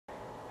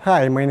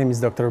Hi, my name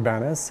is Dr.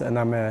 Banas, and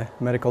I'm a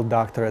medical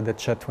doctor at the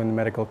CHET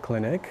Medical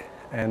Clinic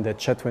and the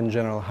CHET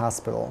General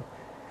Hospital.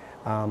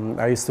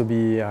 I used to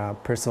be a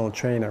personal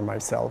trainer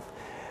myself.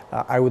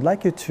 I would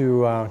like you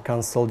to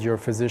consult your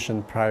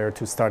physician prior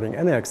to starting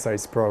any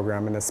exercise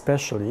program, and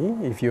especially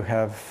if you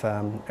have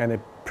any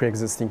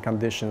pre-existing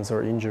conditions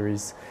or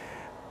injuries.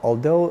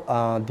 Although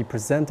the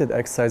presented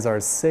exercises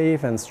are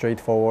safe and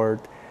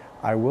straightforward,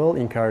 I will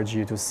encourage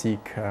you to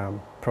seek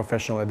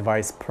professional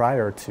advice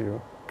prior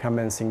to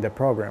commencing the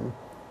program.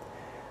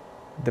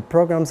 The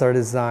programs are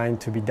designed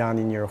to be done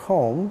in your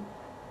home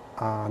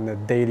on a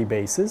daily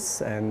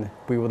basis, and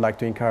we would like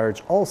to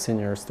encourage all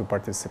seniors to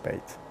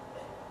participate.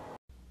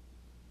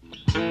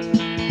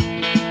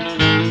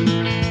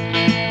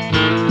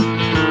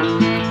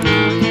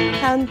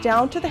 Hand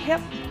down to the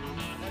hip,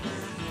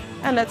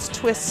 and let's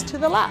twist to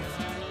the left.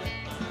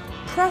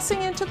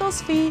 Pressing into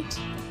those feet.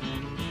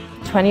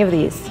 20 of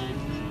these.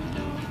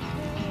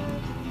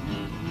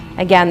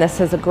 Again, this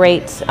is a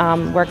great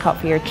workout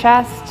for your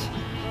chest,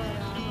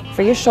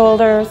 for your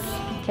shoulders.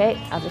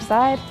 Okay, other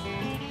side.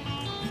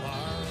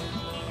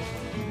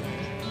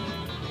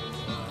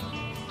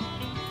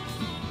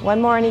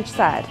 One more on each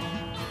side.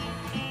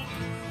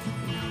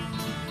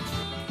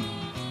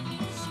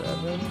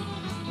 7.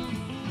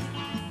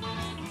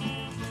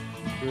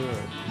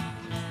 Good.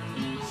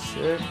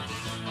 6.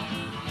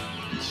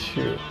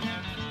 2.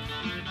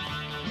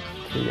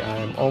 3.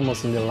 I'm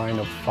almost in the line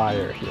of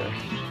fire here,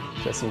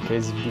 just in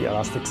case the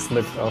elastic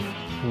slipped off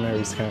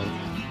Mary's hand.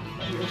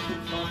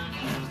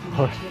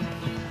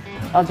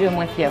 I'll do them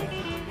with you.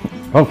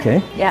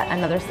 Okay. Yeah,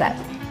 another set.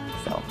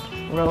 So,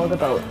 row the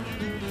boat.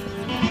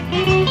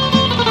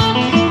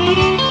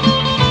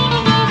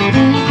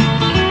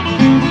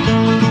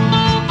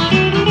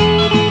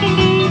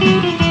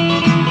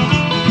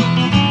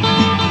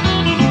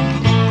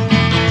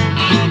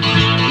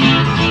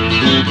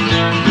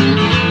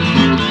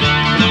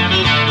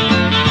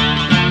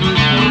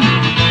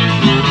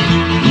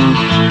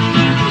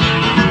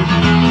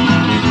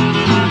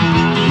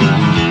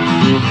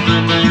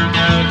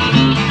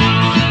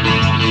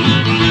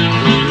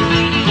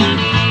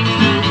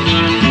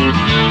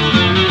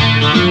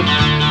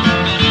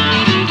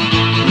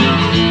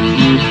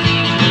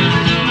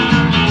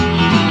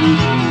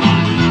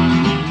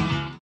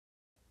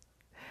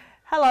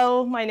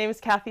 Hello, my name is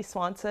Kathy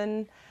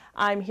Swanson.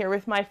 I'm here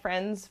with my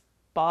friends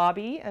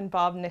Bobby and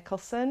Bob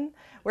Nicholson.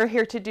 We're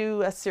here to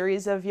do a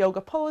series of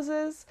yoga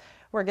poses.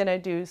 We're going to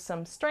do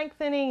some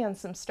strengthening and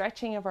some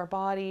stretching of our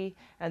body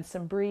and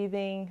some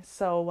breathing.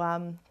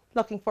 So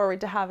looking forward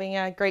to having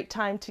a great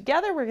time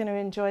together. We're going to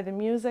enjoy the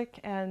music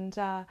and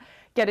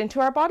get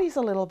into our bodies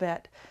a little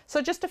bit.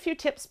 So just a few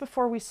tips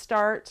before we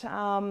start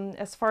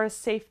as far as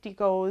safety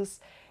goes.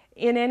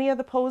 In any of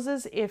the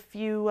poses, if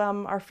you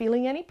are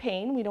feeling any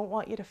pain, we don't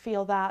want you to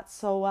feel that.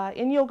 So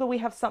in yoga, we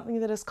have something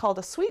that is called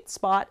a sweet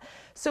spot.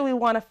 So we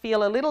want to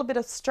feel a little bit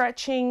of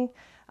stretching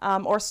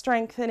or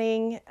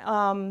strengthening,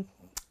 and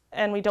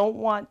we don't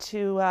want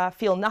to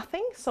feel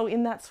nothing. So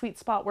in that sweet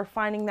spot, we're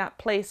finding that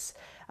place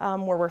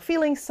where we're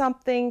feeling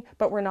something,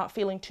 but we're not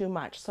feeling too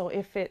much. So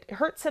if it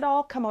hurts at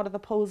all, come out of the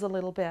pose a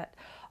little bit.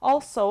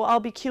 Also, I'll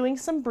be cueing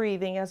some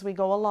breathing as we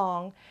go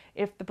along.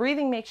 If the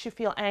breathing makes you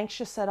feel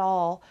anxious at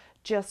all,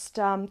 just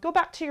go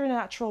back to your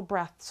natural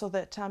breath so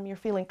that you're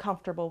feeling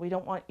comfortable. We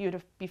don't want you to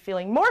be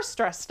feeling more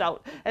stressed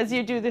out as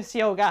you do this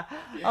yoga.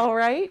 Yeah. All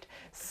right,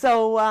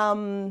 so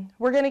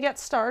we're going to get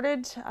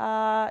started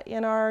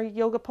in our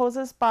yoga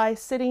poses by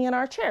sitting in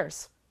our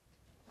chairs.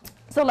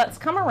 So let's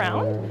come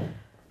around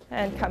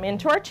and come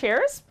into our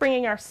chairs,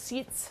 bringing our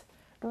seats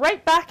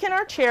right back in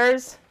our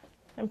chairs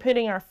and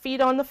putting our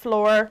feet on the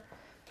floor,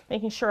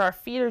 making sure our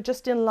feet are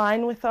just in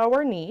line with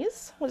our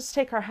knees. We'll just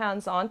take our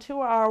hands onto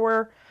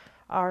our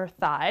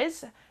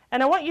thighs,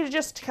 and I want you to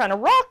just kind of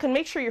rock and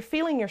make sure you're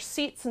feeling your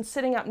seats and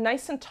sitting up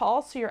nice and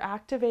tall so you're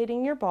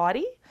activating your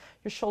body.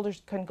 Your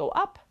shoulders can go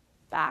up,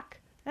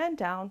 back, and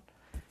down.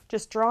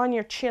 Just draw on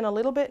your chin a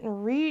little bit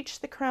and reach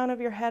the crown of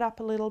your head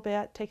up a little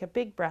bit. Take a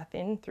big breath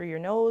in through your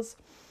nose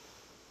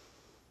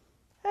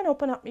and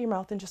open up your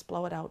mouth and just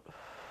blow it out.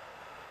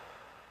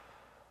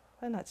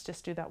 And let's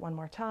just do that one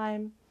more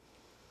time.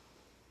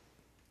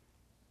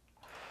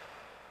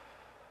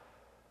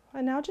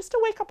 And now just to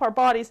wake up our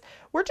bodies,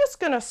 we're just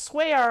going to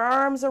sway our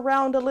arms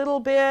around a little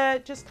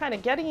bit, just kind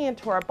of getting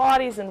into our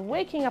bodies and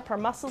waking up our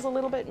muscles a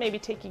little bit, maybe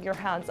taking your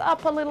hands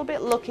up a little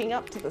bit, looking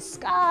up to the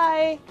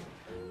sky.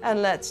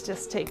 And let's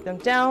just take them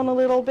down a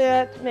little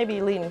bit, maybe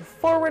leaning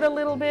forward a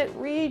little bit,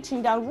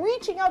 reaching down,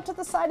 reaching out to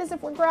the side as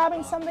if we're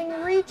grabbing something,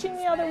 reaching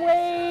the other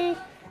way.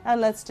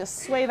 And let's just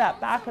sway that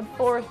back and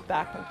forth,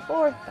 back and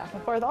forth, back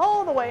and forth,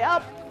 all the way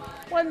up,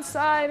 one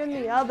side and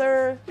the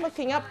other,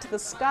 looking up to the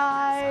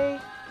sky.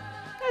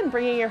 And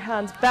bringing your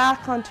hands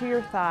back onto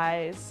your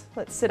thighs.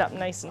 Let's sit up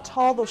nice and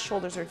tall. Those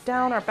shoulders are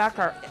down.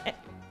 Our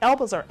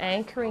elbows are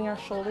anchoring our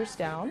shoulders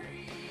down.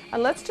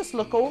 And let's just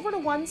look over to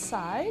one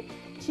side,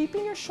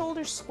 keeping your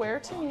shoulders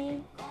square to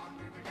me.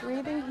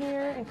 Breathing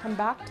here and come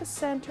back to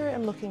center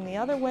and looking the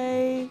other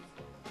way.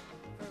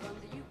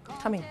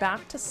 Coming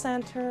back to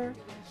center,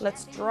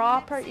 Let's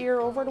drop our ear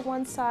over to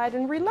one side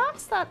and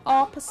relax that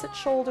opposite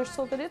shoulder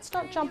so that it's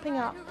not jumping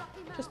up.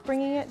 Just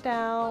bringing it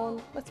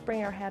down. Let's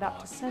bring our head up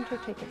to center,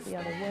 take it the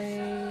other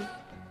way.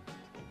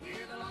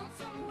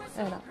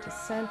 And up to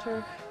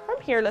center.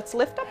 From here, let's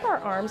lift up our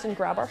arms and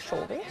grab our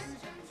shoulders.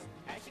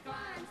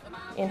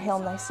 Inhale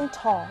nice and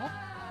tall.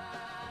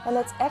 And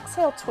let's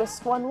exhale,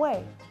 twist one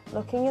way,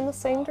 looking in the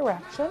same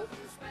direction.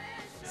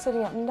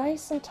 Sitting up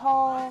nice and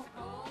tall.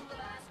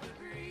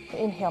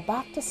 Inhale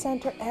back to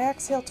center,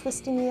 exhale,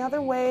 twisting the other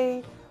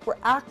way. We're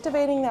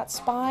activating that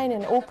spine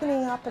and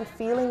opening up and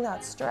feeling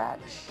that stretch.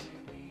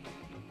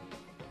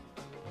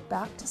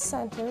 Back to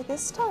center.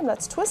 This time,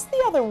 let's twist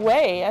the other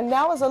way. And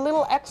now as a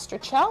little extra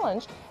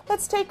challenge,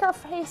 let's take our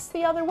face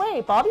the other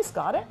way. Bobby's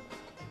got it.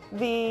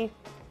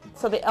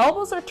 So the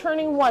elbows are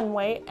turning one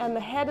way and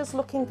the head is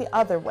looking the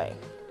other way.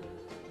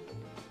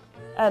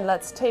 And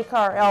let's take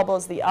our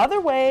elbows the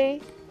other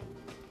way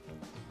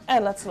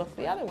and let's look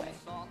the other way,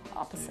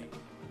 opposite.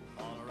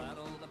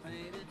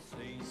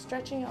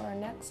 Stretching out our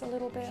necks a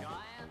little bit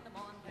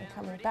and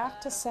coming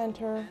back to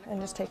center and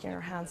just taking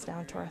our hands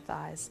down to our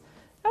thighs.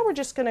 Now we're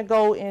just going to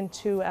go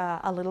into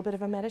a little bit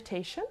of a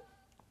meditation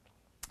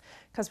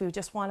because we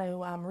just want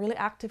to really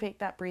activate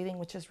that breathing,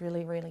 which is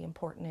really, really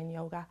important in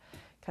yoga,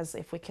 because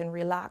if we can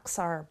relax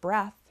our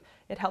breath,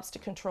 it helps to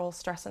control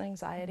stress and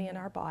anxiety in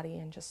our body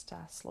and just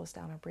slows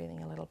down our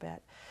breathing a little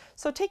bit.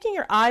 So taking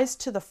your eyes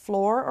to the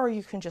floor, or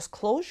you can just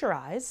close your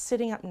eyes,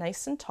 sitting up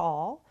nice and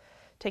tall.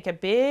 Take a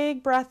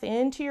big breath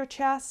into your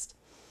chest.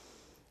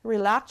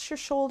 Relax your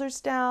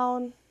shoulders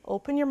down.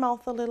 Open your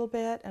mouth a little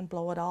bit and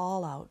blow it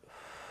all out.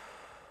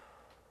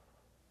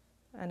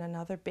 And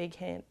another big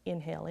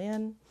inhale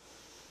in.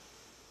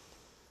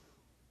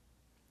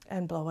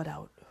 And blow it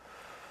out.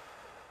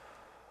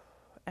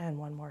 And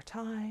one more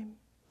time.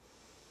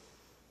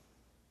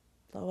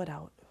 Blow it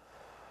out.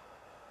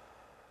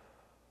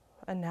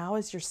 And now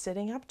as you're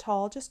sitting up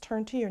tall, just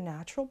turn to your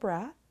natural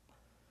breath.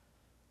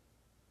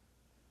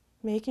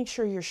 Making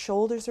sure your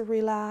shoulders are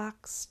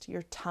relaxed,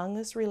 your tongue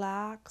is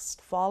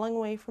relaxed, falling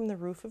away from the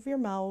roof of your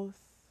mouth.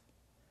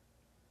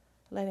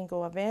 Letting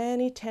go of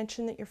any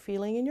tension that you're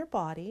feeling in your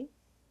body.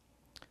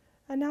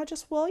 And now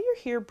just while you're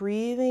here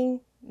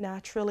breathing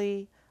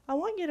naturally, I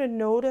want you to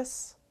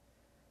notice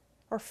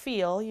or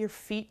feel your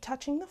feet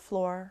touching the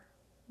floor.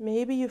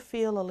 Maybe you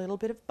feel a little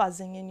bit of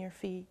buzzing in your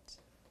feet.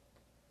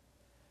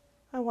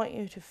 I want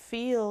you to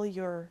feel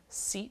your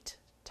seat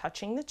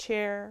touching the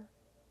chair.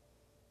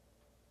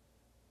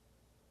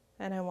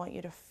 And I want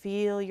you to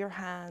feel your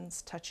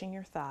hands touching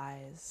your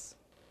thighs.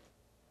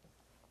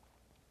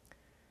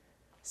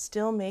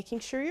 Still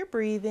making sure you're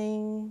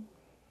breathing.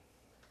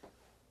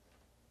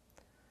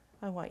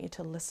 I want you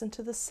to listen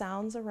to the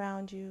sounds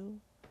around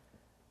you,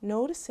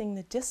 noticing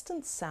the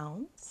distant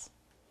sounds,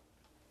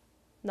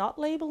 not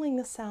labeling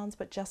the sounds,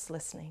 but just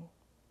listening.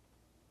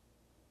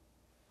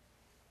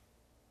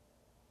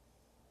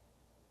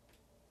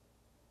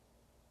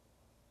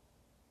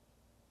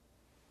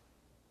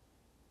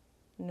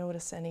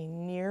 Notice any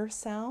near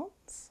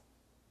sounds.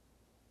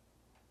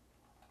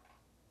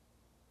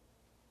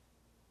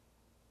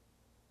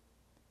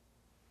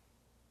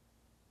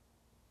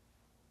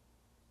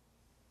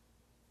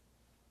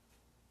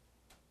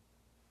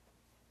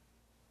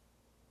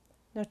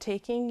 Now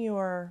taking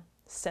your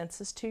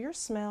senses to your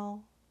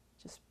smell,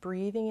 just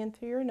breathing in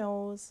through your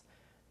nose,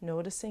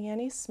 noticing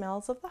any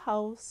smells of the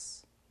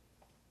house.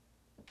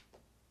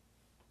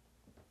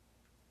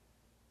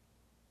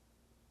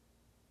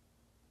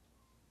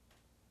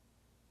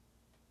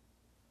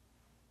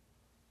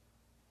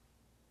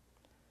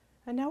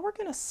 And now we're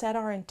going to set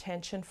our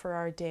intention for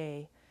our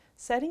day.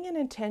 Setting an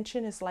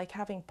intention is like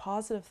having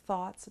positive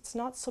thoughts. It's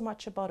not so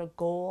much about a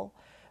goal,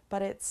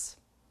 but it's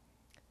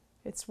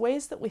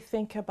ways that we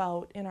think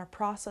about in our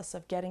process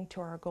of getting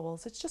to our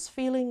goals. It's just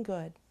feeling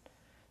good.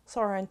 So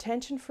our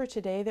intention for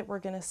today that we're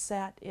going to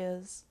set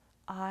is,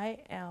 I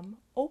am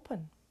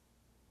open.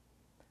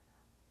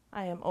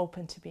 I am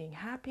open to being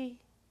happy.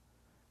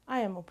 I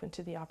am open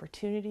to the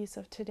opportunities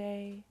of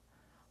today.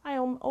 I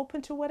am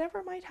open to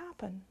whatever might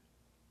happen.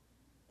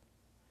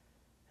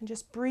 And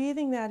just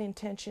breathing that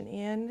intention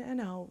in and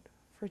out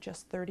for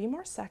just 30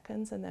 more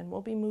seconds, and then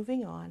we'll be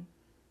moving on.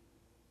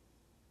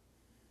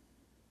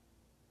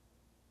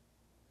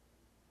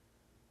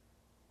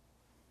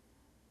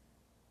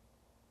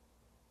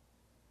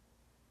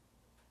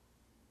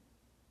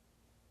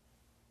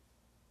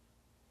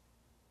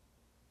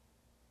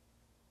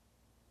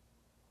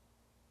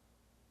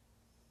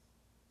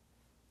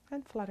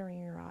 And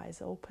fluttering your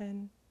eyes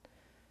open,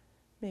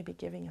 maybe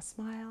giving a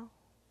smile.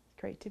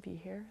 Great to be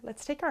here.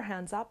 Let's take our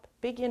hands up.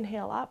 Big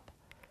inhale up.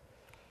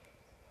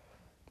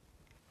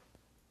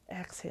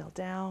 Exhale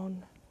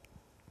down.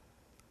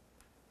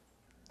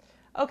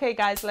 Okay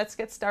guys, let's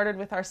get started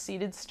with our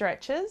seated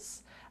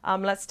stretches.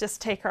 Let's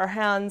just take our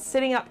hands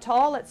sitting up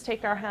tall. Let's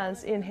take our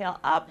hands, inhale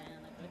up.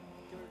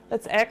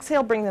 Let's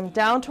exhale, bring them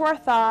down to our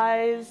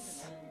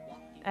thighs.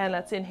 And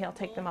let's inhale,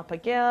 take them up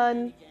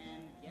again.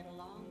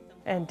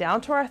 And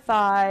down to our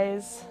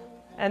thighs.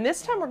 And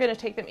this time we're going to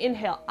take them,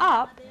 inhale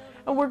up.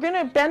 And we're going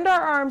to bend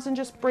our arms and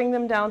just bring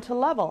them down to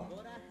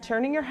level.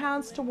 Turning your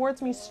hands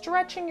towards me,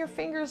 stretching your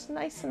fingers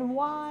nice and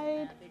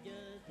wide.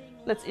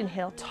 Let's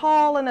inhale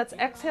tall and let's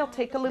exhale,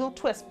 take a little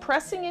twist.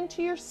 Pressing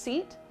into your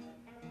seat,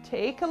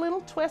 take a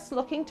little twist,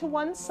 looking to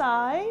one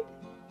side.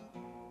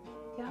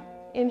 Yeah.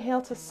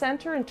 Inhale to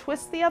center and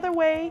twist the other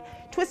way,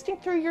 twisting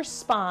through your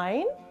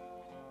spine.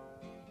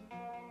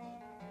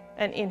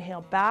 And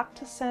inhale back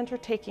to center,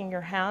 taking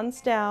your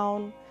hands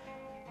down.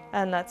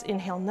 And let's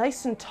inhale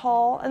nice and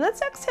tall. And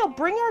let's exhale,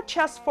 bring our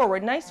chest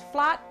forward. Nice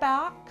flat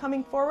back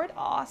coming forward.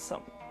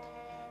 Awesome.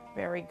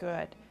 Very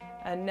good.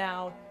 And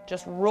now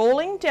just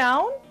rolling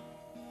down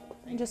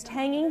and just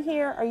hanging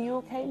here. Are you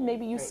okay?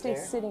 Maybe you stay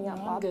sitting up,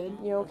 Bob. I'm good.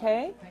 You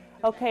okay?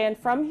 Okay, and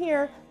from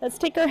here, let's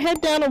take our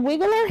head down and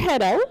wiggle our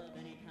head out.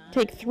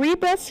 Take 3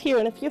 breaths here.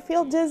 And if you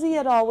feel dizzy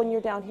at all when you're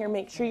down here,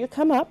 make sure you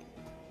come up.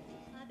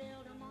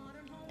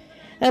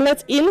 And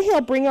let's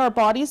inhale, bring our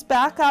bodies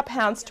back up,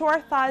 hands to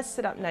our thighs,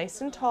 sit up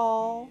nice and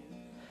tall.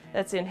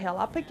 Let's inhale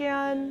up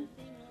again.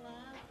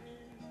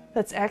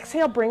 Let's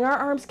exhale, bring our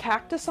arms,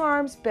 cactus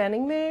arms,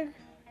 bending there.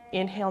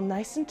 Inhale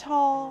nice and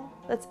tall.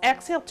 Let's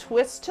exhale,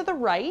 twist to the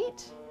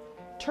right,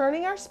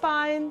 turning our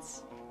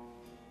spines.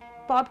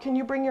 Bob, can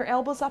you bring your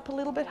elbows up a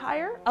little bit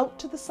higher? Out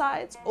to the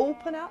sides,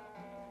 open up.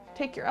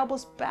 Take your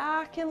elbows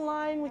back in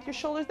line with your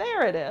shoulders.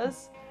 There it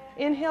is.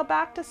 Inhale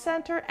back to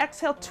center,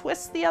 exhale,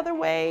 twist the other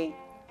way.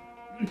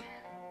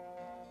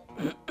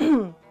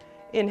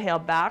 Inhale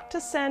back to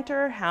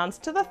center, hands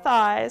to the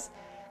thighs.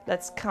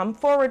 Let's come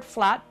forward,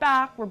 flat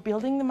back. We're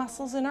building the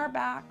muscles in our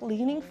back,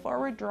 leaning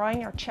forward,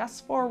 drawing our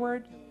chest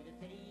forward.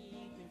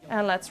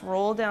 And let's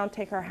roll down,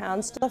 take our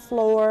hands to the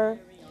floor.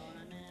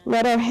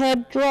 Let our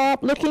head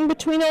drop, looking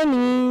between our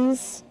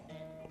knees.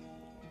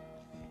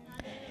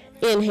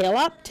 Inhale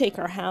up, take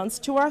our hands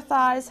to our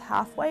thighs,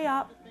 halfway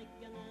up.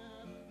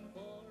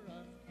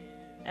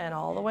 And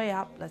all the way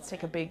up. Let's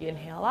take a big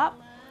inhale up.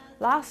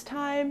 Last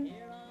time.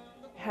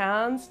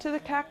 Hands to the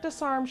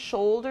cactus arms,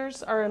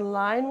 shoulders are in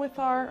line with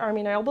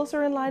elbows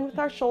are in line with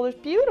our shoulders.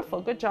 Beautiful,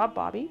 good job,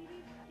 Bobby.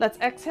 Let's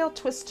exhale,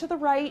 twist to the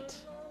right.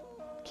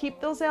 Keep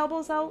those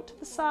elbows out to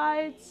the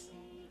sides.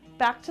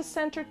 Back to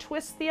center,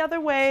 twist the other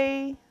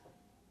way.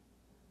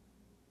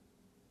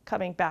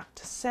 Coming back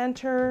to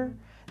center.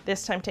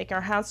 This time take our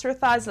hands to our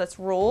thighs, let's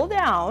roll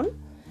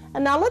down.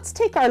 And now let's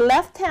take our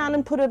left hand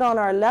and put it on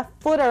our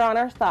left foot or on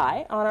our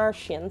thigh, on our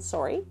shin,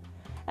 sorry.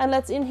 And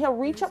let's inhale,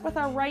 reach up with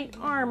our right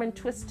arm and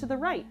twist to the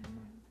right.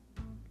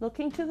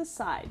 Looking to the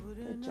side.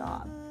 Good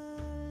job.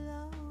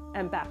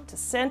 And back to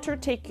center.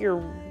 Take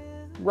your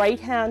right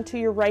hand to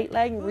your right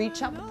leg.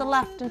 Reach up with the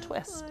left and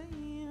twist.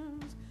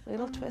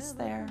 Little twist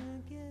there.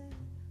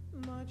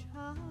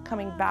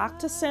 Coming back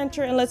to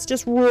center and let's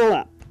just roll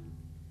up.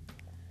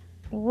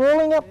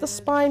 Rolling up the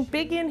spine.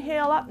 Big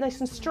inhale up. Nice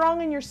and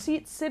strong in your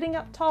seat. Sitting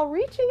up tall.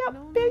 Reaching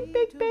up. Big,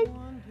 big, big.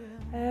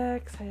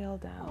 Exhale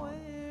down.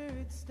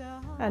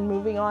 And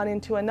moving on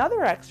into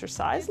another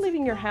exercise,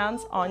 leaving your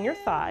hands on your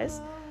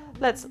thighs.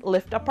 Let's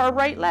lift up our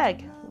right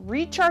leg.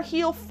 Reach our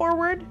heel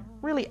forward,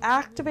 really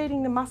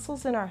activating the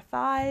muscles in our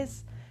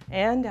thighs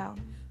and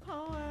down.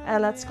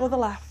 And let's go the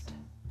left.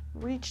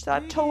 Reach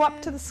that toe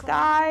up to the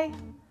sky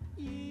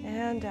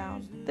and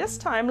down. This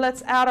time,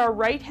 let's add our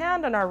right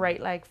hand and our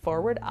right leg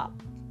forward, up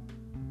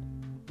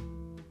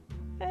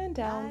and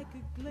down.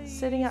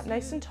 Sitting up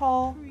nice and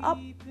tall, up.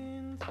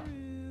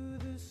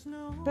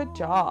 Good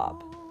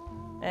job.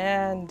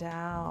 And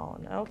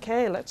down.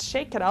 Okay, let's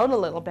shake it out a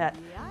little bit.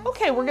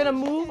 Okay, we're gonna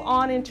move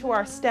on into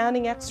our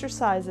standing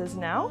exercises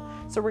now.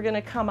 So we're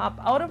gonna come up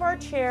out of our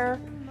chair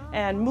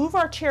and move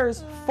our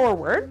chairs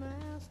forward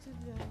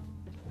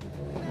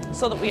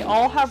so that we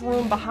all have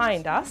room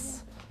behind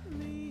us.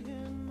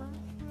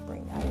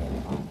 Bring that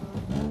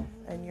in,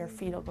 and your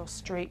feet will go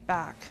straight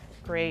back.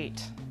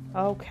 Great.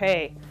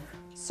 Okay,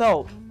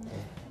 so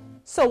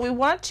we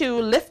want to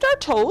lift our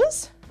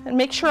toes and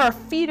make sure our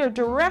feet are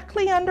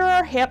directly under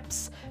our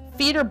hips.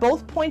 Feet are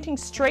both pointing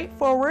straight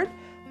forward.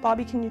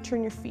 Bobby, can you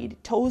turn your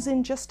toes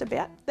in just a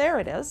bit? There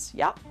it is.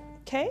 Yep.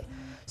 Okay.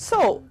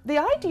 So the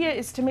idea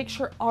is to make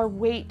sure our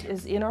weight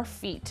is in our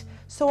feet.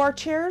 So our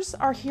chairs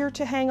are here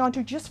to hang on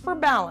to just for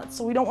balance.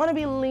 So we don't want to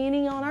be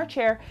leaning on our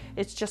chair.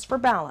 It's just for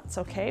balance,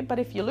 okay? But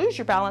if you lose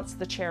your balance,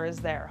 the chair is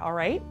there, all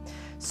right?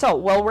 So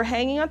while we're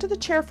hanging onto the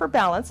chair for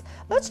balance,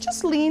 let's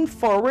just lean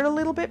forward a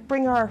little bit,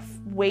 bring our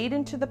weight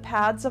into the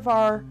pads of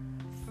our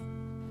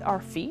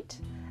feet,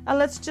 and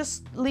let's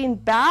just lean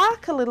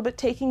back a little bit,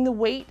 taking the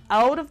weight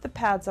out of the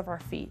pads of our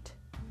feet,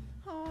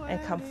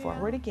 and come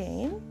forward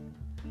again.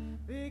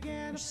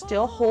 We're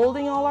still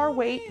holding all our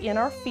weight in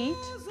our feet,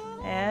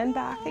 and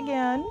back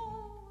again.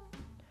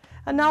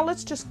 And now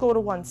let's just go to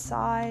one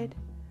side.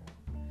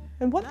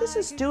 And what this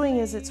is doing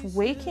is it's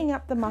waking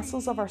up the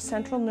muscles of our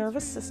central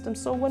nervous system,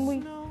 so when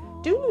we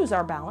do lose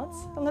our balance,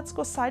 and let's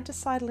go side to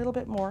side a little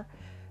bit more,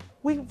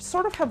 we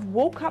sort of have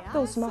woke up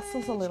those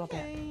muscles a little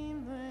bit.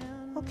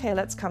 Okay,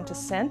 let's come to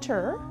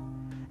center,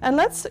 and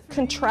let's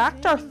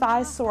contract our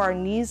thighs so our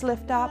knees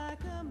lift up.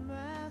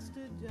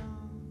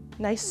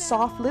 Nice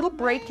soft little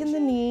break in the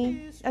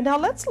knee. And now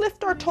let's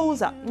lift our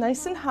toes up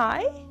nice and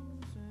high.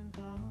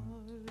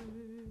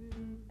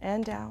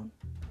 And down.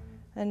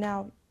 And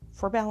now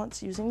for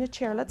balance using the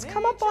chair, let's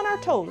come up on our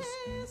toes.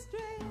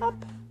 Up,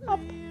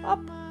 up, up.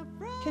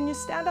 Can you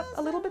stand up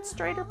a little bit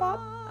straighter, Bob?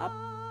 Up.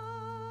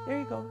 There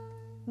you go.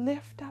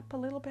 Lift up a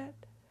little bit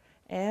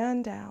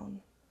and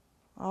down.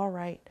 All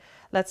right.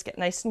 Let's get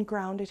nice and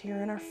grounded here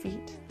in our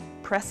feet.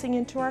 Pressing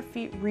into our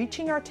feet,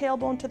 reaching our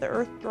tailbone to the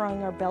earth,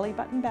 drawing our belly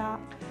button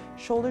back.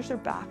 Shoulders are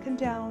back and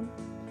down.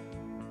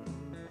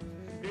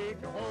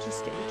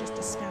 Just get you just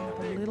to stand up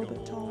a little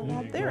bit taller,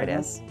 Bob. There it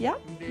is. Yeah,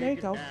 there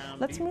you go.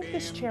 Let's move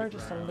this chair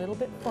just a little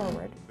bit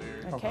forward,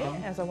 okay?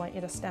 As I want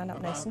you to stand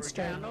up nice and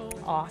straight.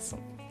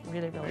 Awesome.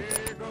 Really, really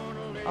good.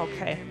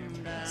 Okay.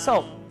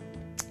 So,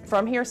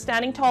 from here,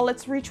 standing tall,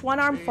 let's reach one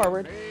arm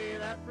forward.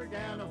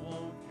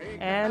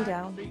 And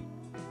down.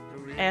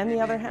 And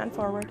the other hand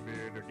forward.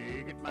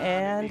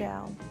 And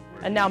down.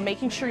 And now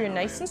making sure you're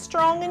nice and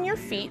strong in your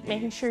feet,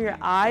 making sure your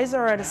eyes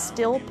are at a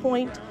still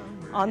point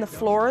on the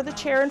floor of the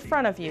chair in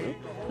front of you.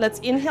 Let's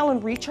inhale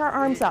and reach our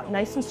arms up,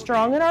 nice and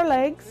strong in our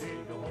legs.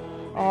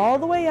 All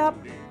the way up.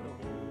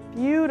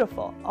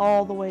 Beautiful.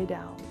 All the way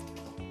down.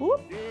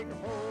 Whoop.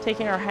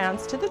 Taking our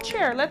hands to the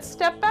chair. Let's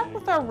step back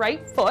with our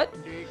right foot,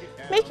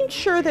 making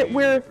sure that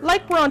we're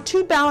on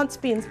two balance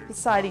beams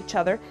beside each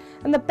other,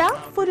 and the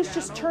back foot is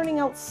just turning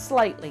out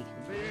slightly.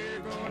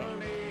 Okay.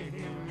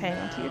 Hang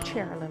on to your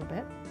chair a little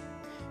bit.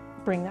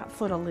 Bring that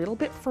foot a little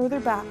bit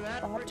further back,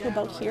 Bob, to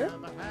about here.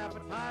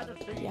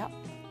 Yep.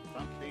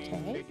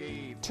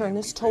 Okay. Turn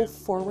this toe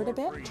forward a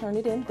bit. Turn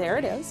it in. There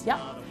it is. Yep.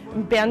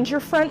 And bend your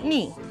front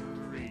knee.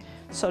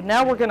 So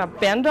now we're going to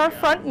bend our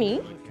front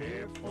knee.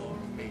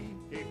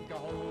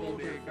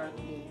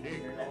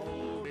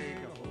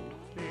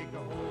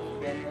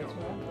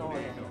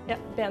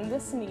 Yep. Bend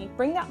this knee.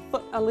 Bring that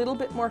foot a little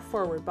bit more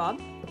forward,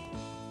 Bob.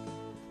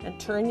 And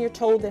turn your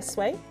toe this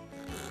way.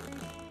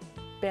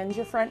 Bend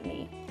your front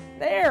knee.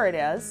 There it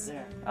is.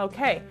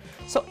 Okay,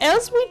 so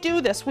as we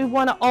do this, we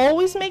want to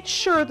always make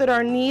sure that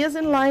our knee is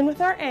in line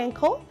with our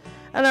ankle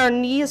and our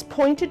knee is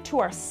pointed to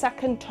our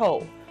second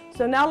toe.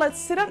 So now let's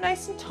sit up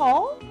nice and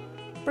tall.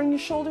 Bring your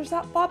shoulders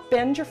up, Bob.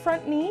 Bend your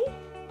front knee.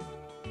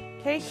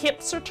 Okay,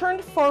 hips are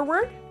turned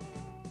forward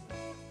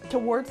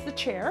towards the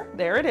chair.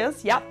 There it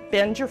is. Yep,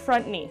 bend your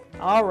front knee.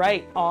 All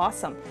right,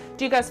 awesome.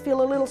 Do you guys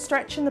feel a little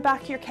stretch in the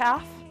back of your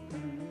calf?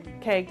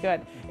 Okay,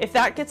 good. If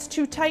that gets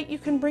too tight, you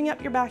can bring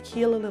up your back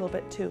heel a little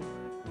bit too.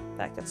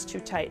 That gets too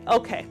tight.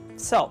 Okay,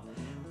 so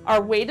our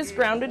weight is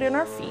grounded in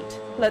our feet.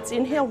 Let's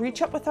inhale,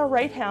 reach up with our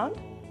right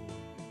hand.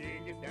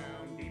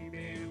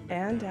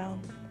 And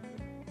down.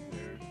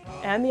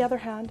 And the other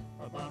hand.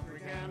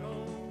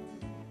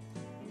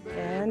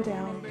 And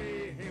down.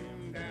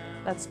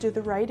 Let's do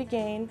the right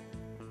again.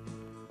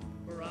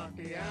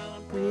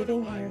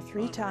 Breathing here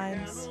 3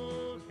 times.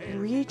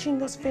 Reaching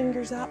those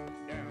fingers up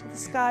to the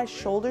sky.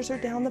 Shoulders are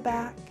down the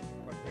back.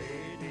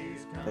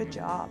 Good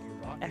job.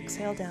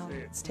 Exhale down.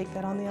 Let's take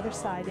that on the other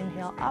side.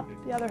 Inhale up,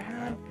 the other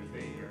hand.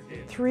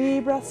 3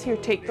 breaths here.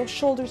 Take those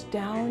shoulders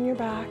down your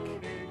back.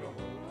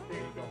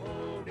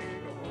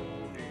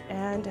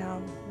 And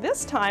down.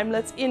 This time,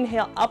 let's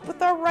inhale up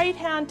with our right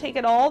hand. Take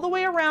it all the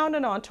way around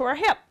and onto our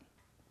hip.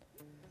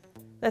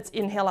 Let's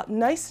inhale up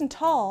nice and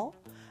tall.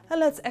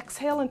 And let's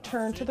exhale and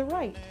turn to the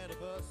right.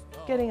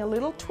 Getting a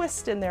little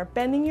twist in there.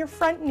 Bending your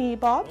front knee,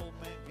 Bob.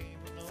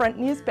 Front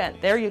knee is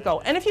bent. There you go.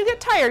 And if you get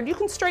tired, you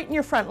can straighten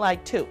your front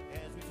leg too.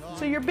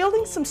 So you're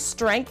building some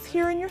strength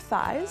here in your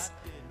thighs.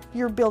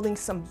 You're building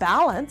some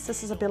balance.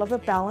 This is a bit of a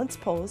balance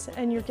pose,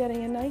 and you're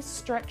getting a nice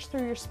stretch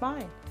through your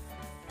spine.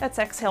 Let's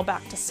exhale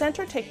back to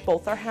center. Take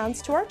both our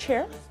hands to our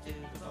chair.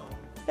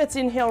 Let's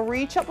inhale,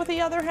 reach up with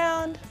the other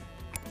hand.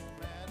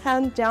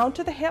 Hand down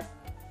to the hip.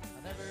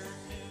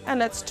 And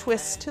let's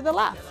twist to the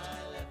left.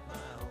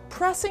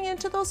 Pressing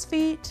into those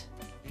feet.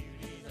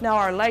 Now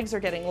our legs are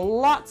getting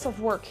lots of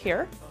work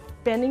here.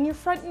 Bending your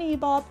front knee,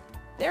 Bob.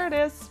 There it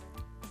is.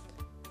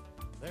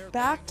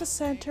 Back to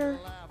center.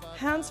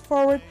 Hands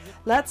forward.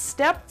 Let's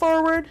step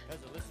forward.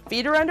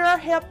 Feet are under our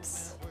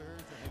hips.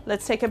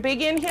 Let's take a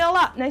big inhale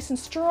up. Nice and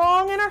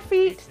strong in our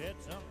feet.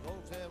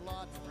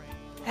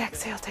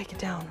 Exhale, take it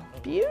down.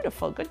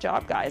 Beautiful. Good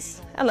job,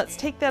 guys. And let's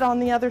take that on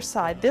the other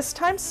side. This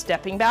time,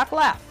 stepping back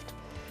left.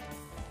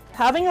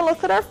 Having a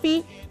look at our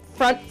feet.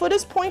 Front foot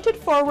is pointed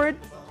forward.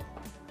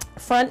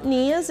 Front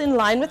knee is in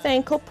line with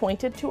ankle,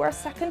 pointed to our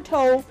second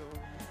toe.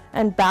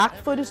 And back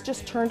foot is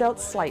just turned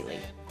out slightly.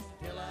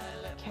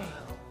 Okay.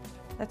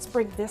 Let's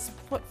bring this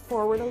foot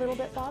forward a little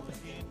bit, Bob.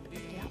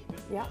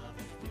 Yep.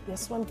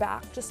 This one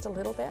back just a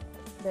little bit.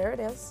 There it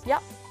is.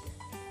 Yep.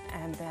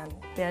 And then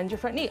bend your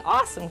front knee.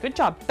 Awesome. Good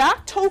job.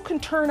 Back toe can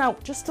turn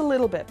out just a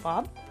little bit,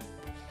 Bob.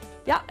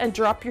 Yeah, and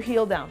drop your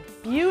heel down.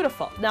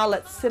 Beautiful. Now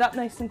let's sit up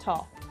nice and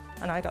tall.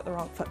 And I got the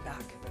wrong foot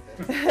back.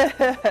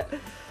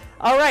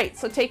 All right,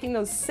 so taking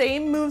those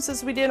same moves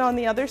as we did on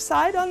the other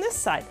side, on this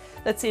side.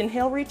 Let's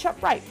inhale, reach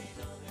up right.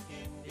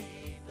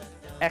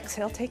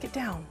 Exhale, take it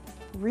down.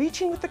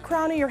 Reaching with the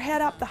crown of your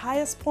head up, the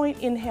highest point.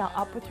 Inhale,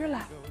 up with your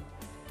left.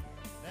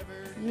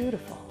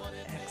 Beautiful.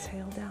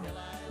 Exhale down.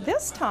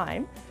 This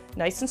time,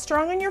 nice and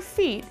strong on your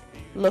feet,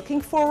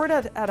 looking forward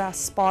at a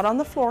spot on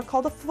the floor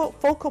called a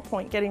focal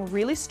point, getting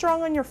really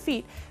strong on your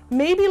feet,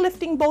 maybe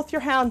lifting both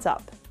your hands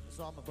up.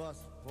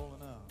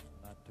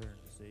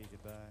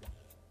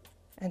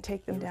 And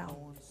take them down.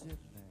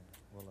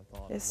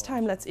 This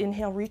time, let's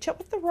inhale, reach up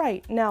with the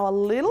right. Now, a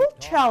little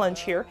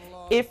challenge here.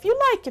 If you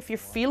like, if you're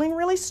feeling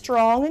really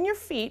strong in your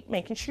feet,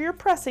 making sure you're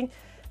pressing,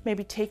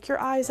 maybe take your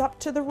eyes up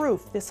to the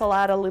roof. This will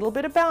add a little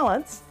bit of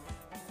balance.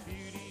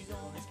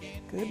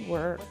 Good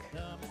work.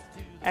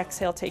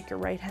 Exhale, take your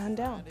right hand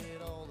down.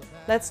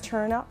 Let's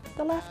turn up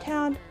the left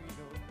hand.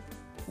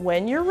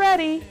 When you're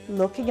ready,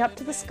 looking up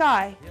to the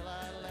sky,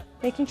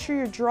 making sure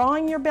you're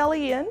drawing your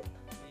belly in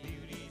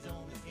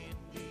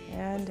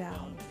and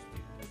down.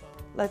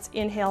 Let's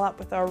inhale up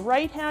with our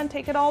right hand,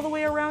 take it all the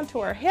way around to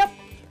our hip.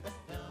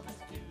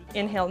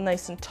 Inhale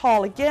nice and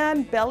tall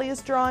again, belly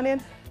is drawn in.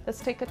 Let's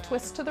take a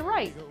twist to the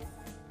right.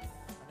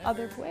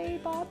 Other way,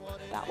 Bob,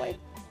 that way.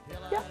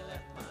 Yeah,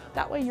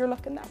 that way, you're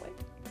looking that way.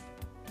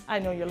 I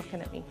know you're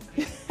looking at me.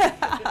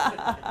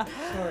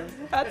 Sorry.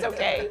 That's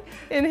okay.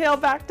 Inhale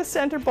back to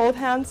center, both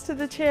hands to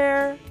the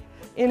chair.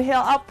 Inhale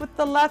up with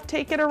the left,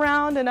 take it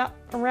around and up,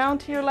 around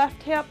to your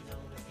left hip.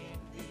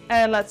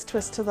 And let's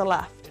twist to the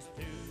left.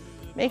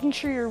 Making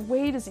sure your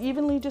weight is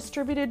evenly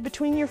distributed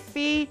between your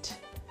feet.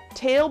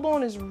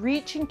 Tailbone is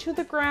reaching to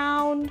the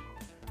ground.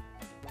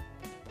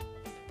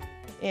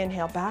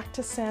 Inhale back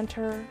to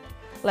center.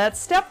 Let's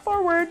step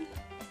forward.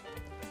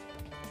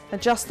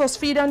 Adjust those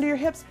feet under your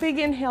hips. Big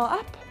inhale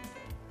up.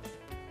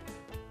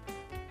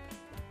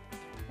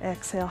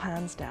 Exhale,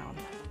 hands down.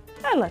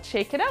 And let's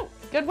shake it out.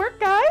 Good work,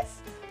 guys.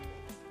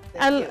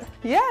 Thank you.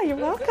 Yeah, you're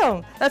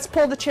welcome. Let's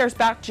pull the chairs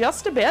back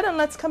just a bit and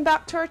let's come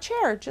back to our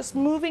chair. Just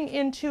moving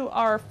into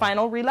our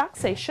final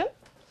relaxation.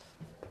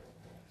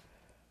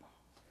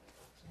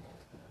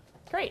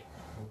 Great.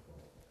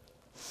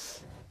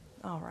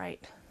 All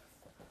right.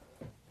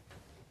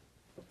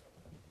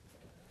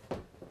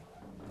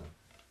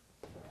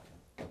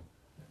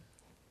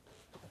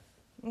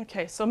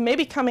 Okay, so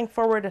maybe coming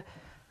forward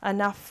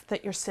enough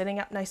that you're sitting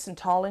up nice and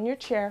tall in your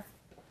chair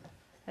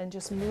and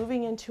just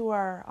moving into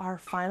our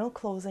final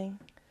closing.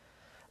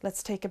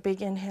 Let's take a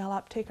big inhale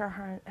up, take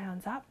our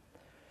hands up.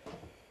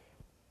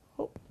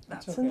 Oh,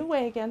 that's in the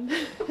way again.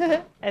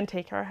 And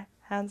take our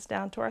hands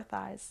down to our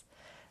thighs.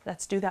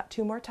 Let's do that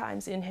 2 more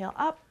times. Inhale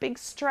up, big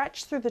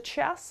stretch through the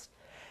chest.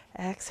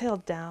 Exhale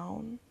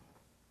down.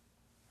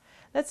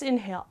 Let's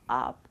inhale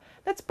up.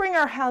 Let's bring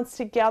our hands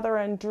together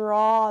and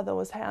draw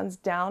those hands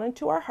down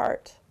into our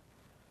heart,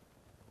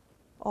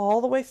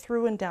 all the way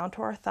through and down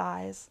to our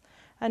thighs.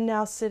 And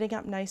now sitting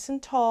up nice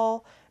and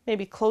tall,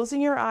 maybe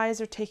closing your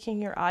eyes or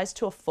taking your eyes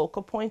to a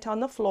focal point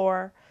on the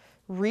floor,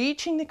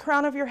 reaching the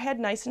crown of your head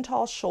nice and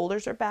tall,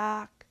 shoulders are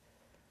back.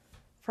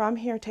 From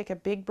here, take a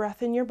big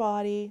breath in your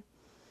body.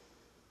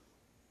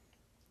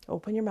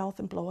 Open your mouth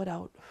and blow it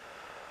out.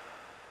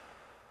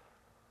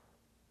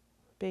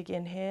 Big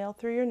inhale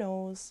through your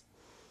nose.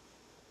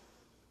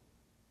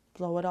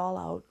 Blow it all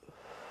out.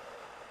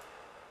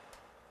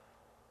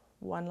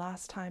 One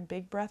last time,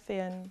 big breath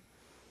in.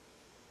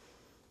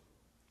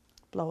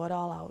 Blow it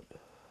all out.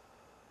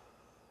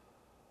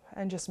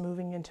 And just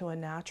moving into a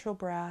natural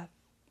breath.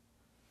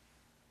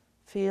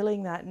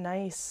 Feeling that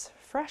nice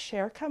fresh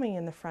air coming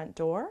in the front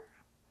door.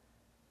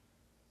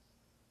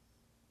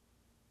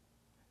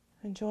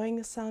 Enjoying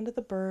the sound of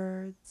the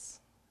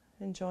birds.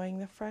 Enjoying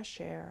the fresh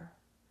air.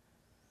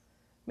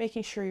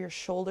 Making sure your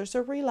shoulders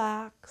are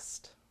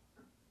relaxed.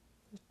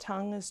 The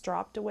tongue is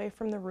dropped away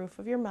from the roof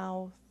of your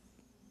mouth.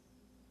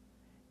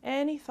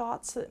 Any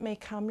thoughts that may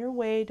come your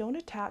way, don't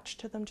attach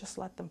to them, just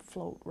let them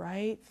float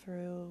right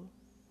through.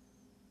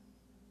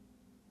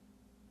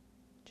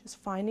 Just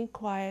finding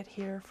quiet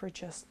here for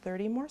just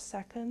 30 more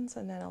seconds,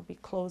 and then I'll be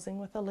closing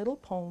with a little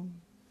poem.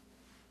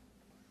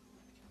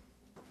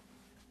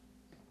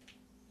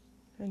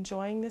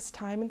 Enjoying this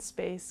time and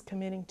space,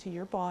 committing to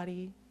your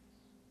body.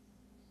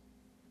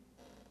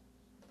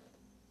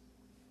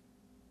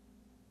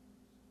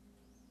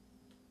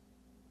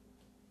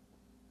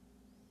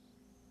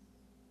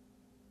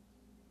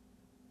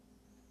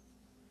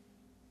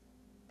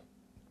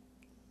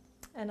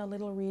 And a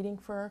little reading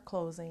for our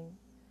closing.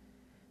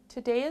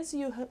 Today, as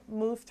you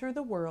move through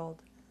the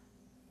world,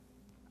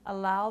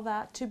 allow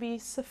that to be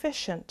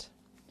sufficient.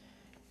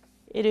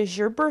 It is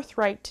your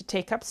birthright to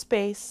take up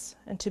space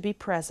and to be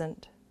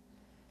present.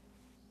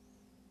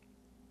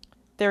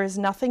 There is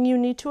nothing you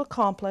need to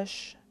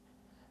accomplish,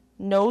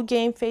 no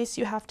game face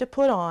you have to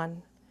put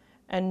on,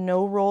 and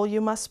no role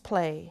you must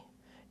play.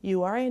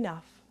 You are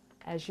enough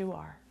as you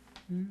are.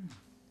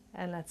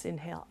 And let's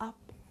inhale up.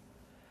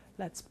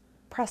 Let's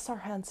press our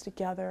hands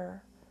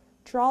together,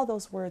 draw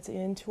those words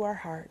into our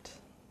heart,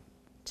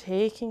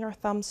 taking our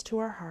thumbs to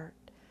our heart,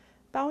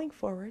 bowing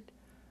forward.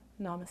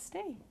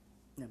 Namaste.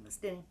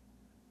 Namaste.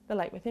 The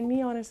light within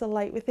me honors the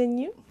light within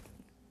you.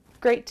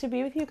 great to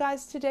be with you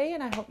guys today,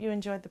 and I hope you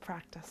enjoyed the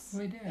practice.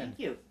 We did. Thank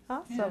you.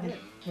 Awesome. Yeah.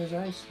 Was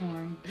I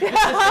snoring?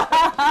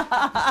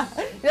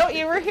 No,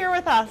 you were here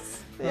with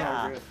us.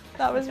 Yeah, good.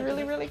 that was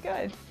really, really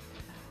good.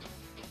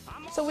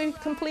 So we've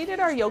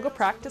completed our yoga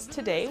practice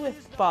today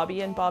with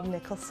Bobby and Bob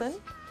Nicholson.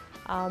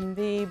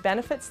 The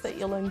benefits that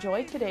you'll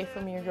enjoy today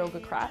from your yoga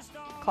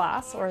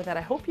class, or that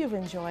I hope you've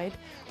enjoyed,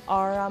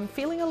 are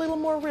feeling a little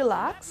more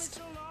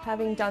relaxed,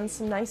 having done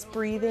some nice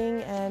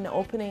breathing and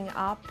opening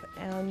up,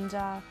 and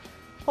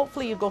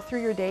hopefully you go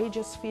through your day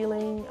just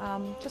feeling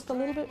just a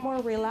little bit more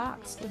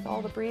relaxed with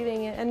all the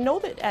breathing. And know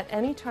that at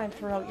any time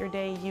throughout your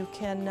day you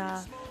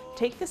can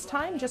take this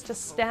time just to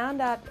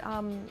stand at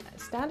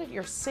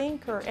your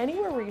sink or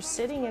anywhere where you're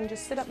sitting, and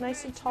just sit up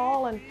nice and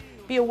tall and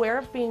be aware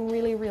of being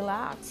really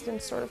relaxed,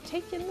 and sort of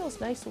take in those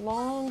nice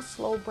long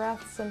slow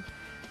breaths. And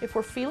if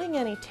we're feeling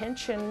any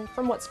tension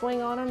from what's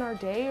going on in our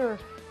day, or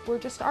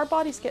our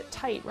bodies get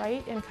tight,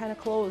 right, and kind of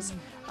close,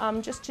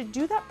 just to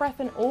do that breath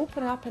and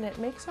open up, and it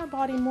makes our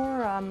body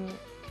more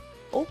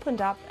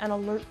opened up and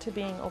alert to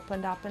being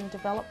opened up, and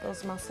develop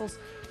those muscles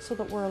so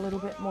that we're a little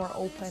bit more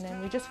open,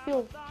 and we just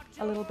feel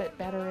a little bit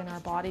better in our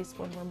bodies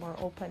when we're more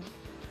open.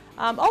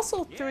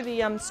 Also, through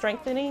the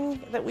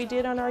strengthening that we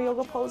did on our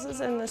yoga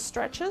poses and the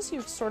stretches,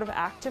 you've sort of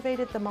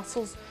activated the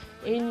muscles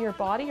in your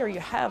body, or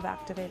you have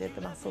activated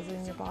the muscles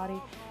in your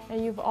body,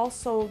 and you've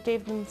also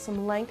gave them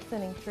some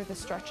lengthening through the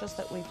stretches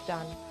that we've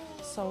done.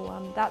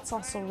 So that's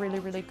also really,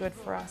 really good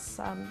for us,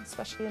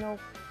 especially, you know,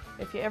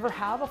 if you ever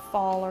have a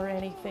fall or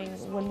anything.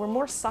 When we're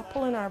more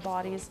supple in our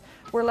bodies,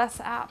 we're less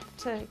apt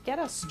to get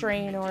a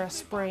strain or a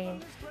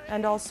sprain.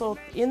 And also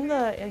in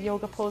the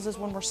yoga poses,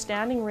 when we're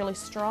standing really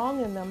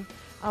strong in them,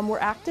 we're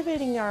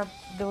activating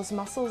those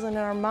muscles in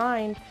our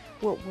mind.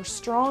 We're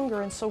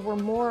stronger, and so we're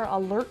more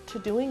alert to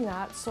doing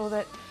that, so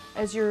that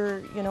as you're,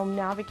 you know,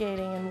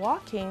 navigating and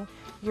walking,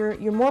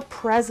 you're more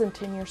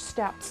present in your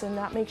steps, and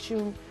that makes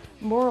you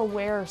more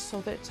aware,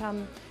 so that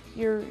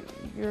you're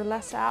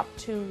less apt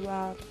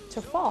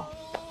to fall.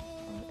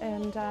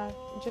 And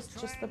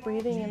just the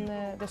breathing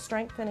and the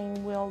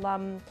strengthening will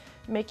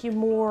make you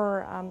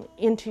more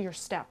into your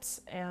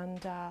steps,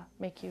 and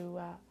make you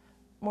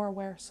more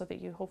aware, so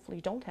that you hopefully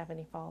don't have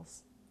any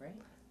falls. Right.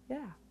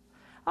 Yeah.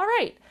 All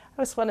right.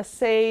 I just want to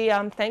say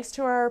thanks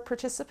to our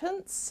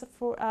participants,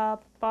 for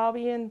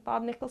Bobby and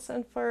Bob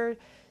Nicholson, for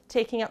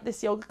taking up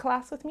this yoga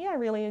class with me. I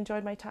really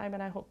enjoyed my time,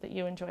 and I hope that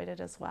you enjoyed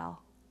it as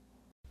well.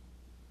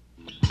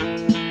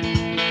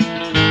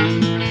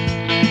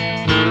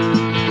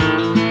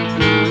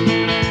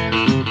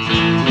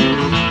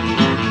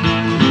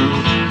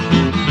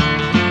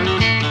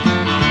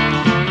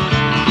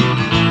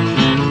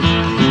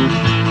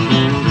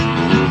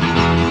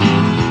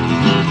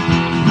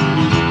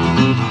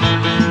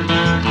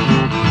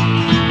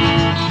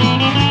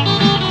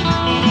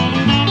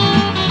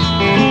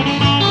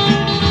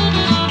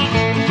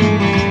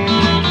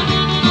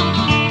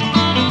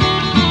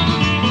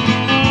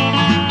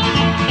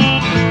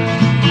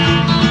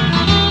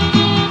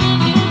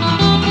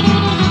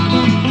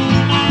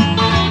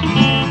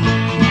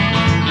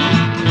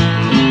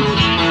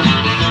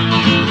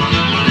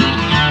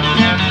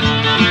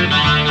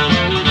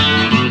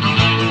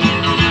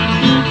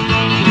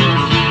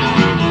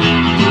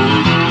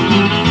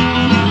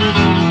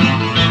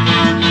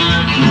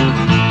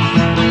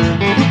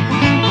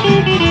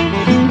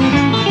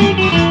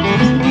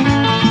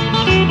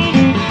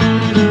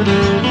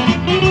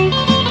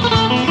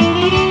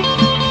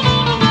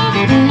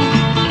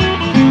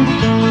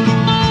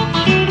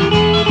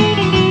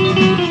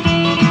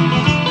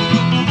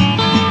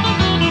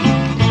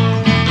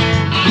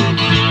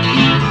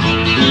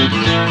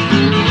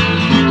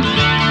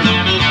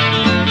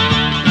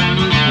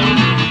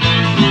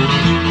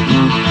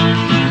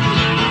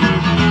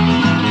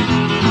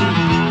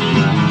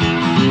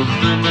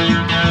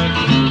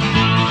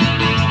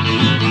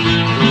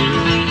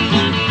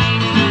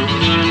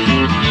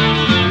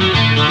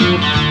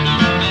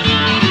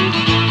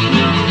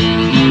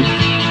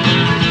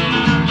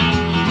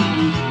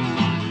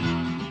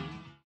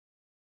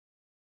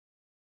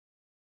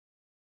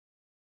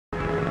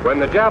 When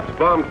the Japs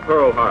bombed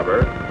Pearl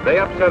Harbor, they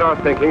upset our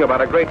thinking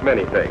about a great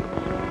many things,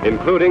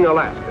 including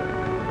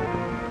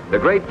Alaska. The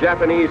great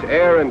Japanese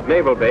air and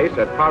naval base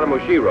at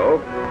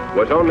Paramushiro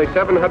was only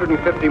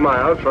 750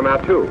 miles from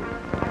Attu.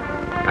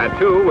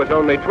 Attu was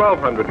only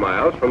 1,200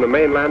 miles from the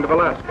mainland of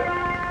Alaska.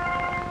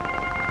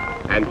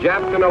 And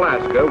Japs in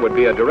Alaska would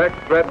be a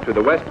direct threat to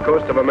the west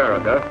coast of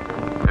America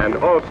and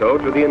also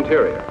to the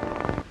interior.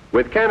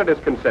 With Canada's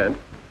consent,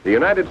 the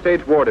United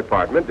States War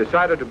Department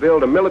decided to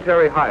build a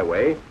military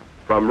highway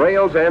from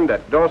Rails End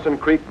at Dawson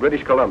Creek,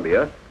 British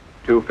Columbia,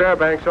 to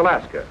Fairbanks,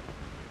 Alaska,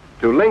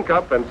 to link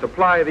up and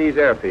supply these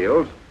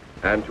airfields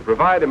and to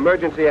provide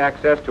emergency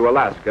access to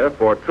Alaska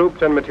for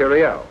troops and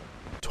materiel.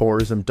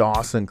 Tourism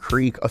Dawson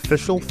Creek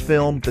official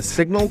film The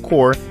Signal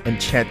Corps and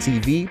CHET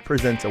TV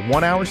presents a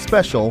 1-hour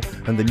special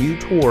on the new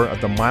tour of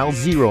the Mile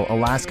Zero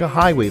Alaska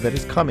Highway that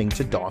is coming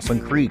to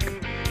Dawson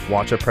Creek.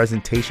 Watch a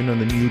presentation on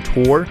the new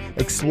tour,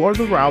 explore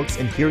the routes,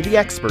 and hear the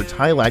experts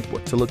highlight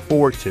what to look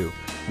forward to.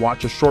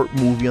 watch a short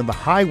movie on the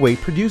highway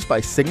produced by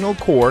Signal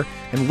Corps,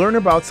 and learn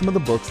about some of the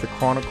books that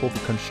chronicle the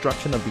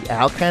construction of the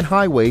Alcan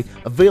Highway,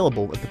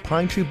 available at the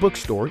Pine Tree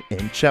Bookstore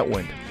in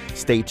Chetwynd.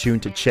 Stay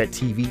tuned to CHET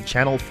TV,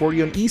 Channel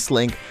 40 on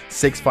Eastlink,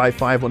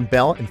 655 on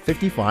Bell, and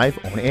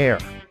 55 on Air.